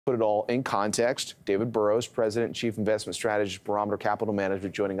Put it all in context. David Burrows, President and Chief Investment Strategist, Barometer Capital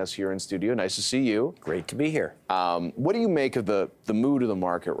Management, joining us here in studio. Nice to see you. Great to be here. What do you make of the mood of the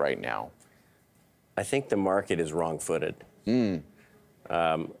market right now? I think the market is wrong-footed.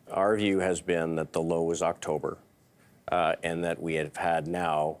 Our view has been that the low was October, and that we have had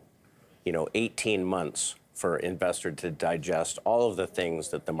now, 18 months for investor to digest all of the things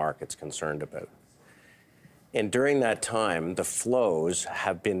that the market's concerned about. And during that time, the flows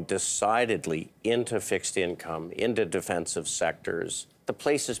have been decidedly into fixed income, into defensive sectors, the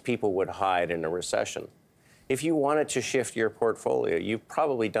places people would hide in a recession. If you wanted to shift your portfolio, you've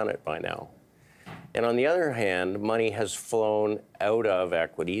probably done it by now. And on the other hand, money has flown out of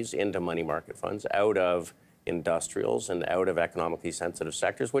equities into money market funds, out of industrials and out of economically sensitive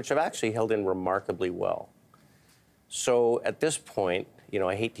sectors, which have actually held in remarkably well. So at this point,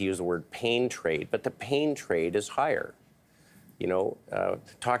 I hate to use the word pain trade, but the pain trade is higher.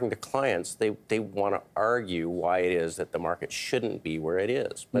 Talking to clients, they want to argue why it is that the market shouldn't be where it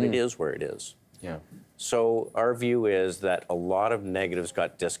is, but it is where it is. Yeah. So our view is that a lot of negatives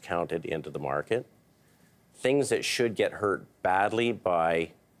got discounted into the market. Things that should get hurt badly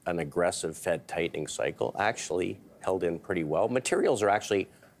by an aggressive Fed tightening cycle actually held in pretty well. Materials are actually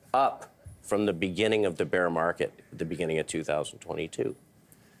up from the beginning of the bear market at the beginning of 2022.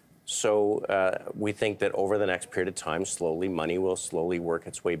 So we think that over the next period of time, money will slowly work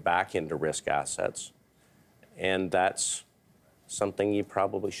its way back into risk assets. And that's something you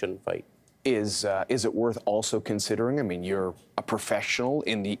probably shouldn't fight. Is it worth also considering? I mean, you're a professional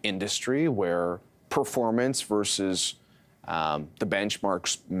in the industry where performance versus the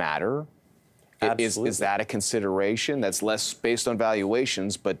benchmarks matter. Absolutely. Is that a consideration? That's less based on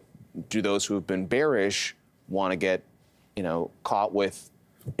valuations, but do those who have been bearish want to get, caught with?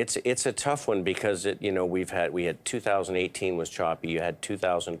 It's a tough one because we had 2018 was choppy. You had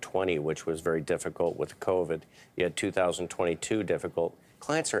 2020, which was very difficult with COVID. You had 2022 difficult.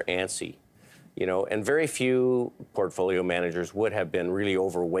 Clients are antsy, and very few portfolio managers would have been really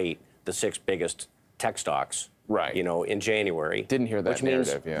overweight the 6 biggest tech stocks. Right. In January. Didn't hear that which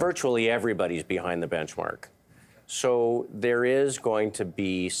narrative, means yeah. Virtually everybody's behind the benchmark. So there is going to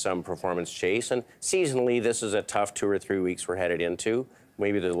be some performance chase, and seasonally, this is a tough 2 or 3 weeks we're headed into.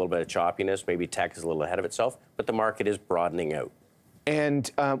 Maybe there's a little bit of choppiness. Maybe tech is a little ahead of itself, but the market is broadening out.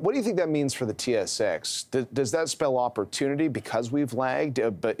 And what do you think that means for the TSX? Does that spell opportunity because we've lagged,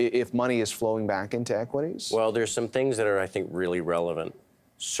 but if money is flowing back into equities? Well, there's some things that are, I think, really relevant.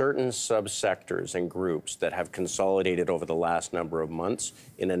 Certain subsectors and groups that have consolidated over the last number of months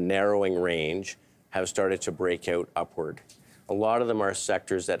in a narrowing range have started to break out upward. A lot of them are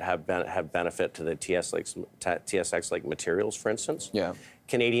sectors that have benefit to the TSX, like materials, for instance. Yeah.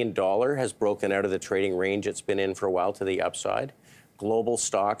 Canadian dollar has broken out of the trading range it's been in for a while to the upside. Global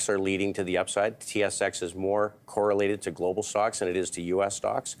stocks are leading to the upside. TSX is more correlated to global stocks than it is to U.S.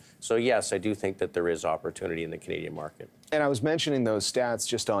 stocks. So yes, I do think that there is opportunity in the Canadian market. And I was mentioning those stats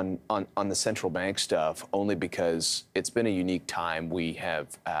just on the central bank stuff only because it's been a unique time. We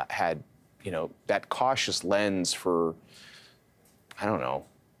have had, that cautious lens for, I don't know.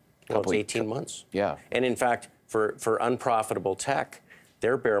 Well, it's 18 months. Yeah. And in fact, for unprofitable tech,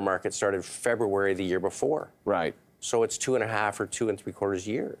 their bear market started February the year before. Right. So it's 2.5 or 2 3/4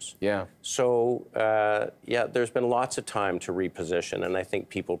 years. Yeah. So, there's been lots of time to reposition, and I think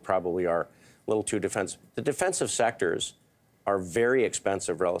people probably are a little too defensive. The defensive sectors are very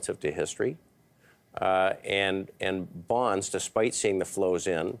expensive relative to history, and bonds, despite seeing the flows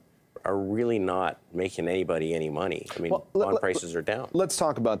in, are really not making anybody any money. I mean, bond prices are down. Let's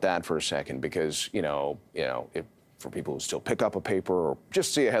talk about that for a second because, if for people who still pick up a paper or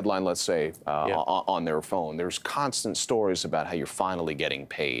just see a headline, let's say, on their phone, there's constant stories about how you're finally getting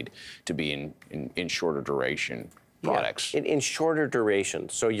paid to be in shorter duration products. In shorter duration.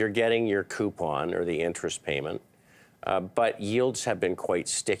 So you're getting your coupon or the interest payment, but yields have been quite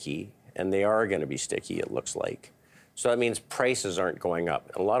sticky, and they are going to be sticky, it looks like. So that means prices aren't going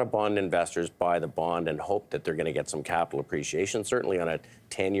up. A lot of bond investors buy the bond and hope that they're going to get some capital appreciation, certainly on a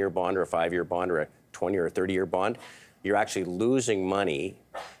 10-year bond or a 5-year bond or a 20 or 30-year bond. You're actually losing money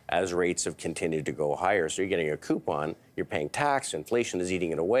as rates have continued to go higher. So you're getting a coupon, you're paying tax, inflation is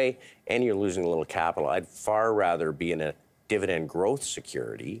eating it away, and you're losing a little capital. I'd far rather be in a dividend growth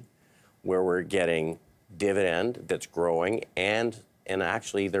security where we're getting dividend that's growing and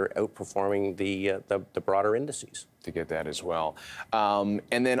actually they're outperforming the broader indices. To get that as well. And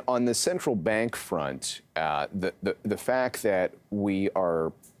then on the central bank front, the fact that we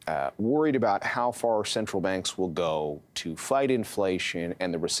are worried about how far central banks will go to fight inflation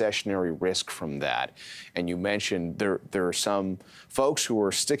and the recessionary risk from that. And you mentioned there are some folks who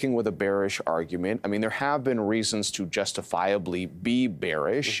are sticking with a bearish argument. I mean, there have been reasons to justifiably be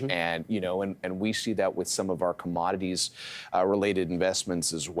bearish, and and we see that with some of our commodities related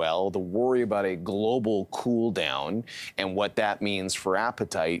investments as well. The worry about a global cool down and what that means for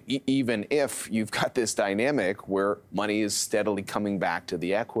appetite, even if you've got this dynamic where money is steadily coming back to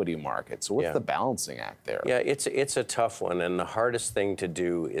the equity market. So what's the balancing act there? Yeah, it's a tough one, and the hardest thing to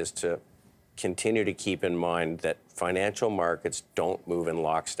do is to continue to keep in mind that financial markets don't move in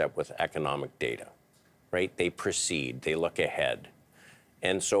lockstep with economic data, right? They precede, they look ahead.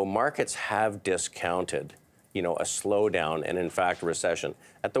 And so markets have discounted, a slowdown and, in fact, a recession.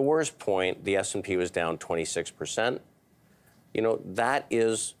 At the worst point, the S&P was down 26%. That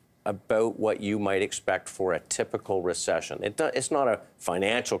is about what you might expect for a typical recession. It's not a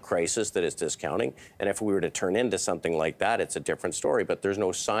financial crisis that it's discounting, and if we were to turn into something like that, it's a different story, but there's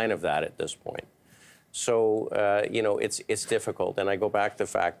no sign of that at this point. So, it's difficult, and I go back to the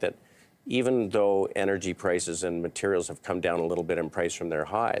fact that even though energy prices and materials have come down a little bit in price from their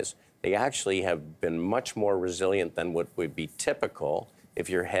highs, they actually have been much more resilient than what would be typical if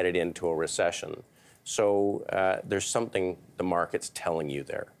you're headed into a recession. So there's something the market's telling you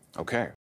there. Okay.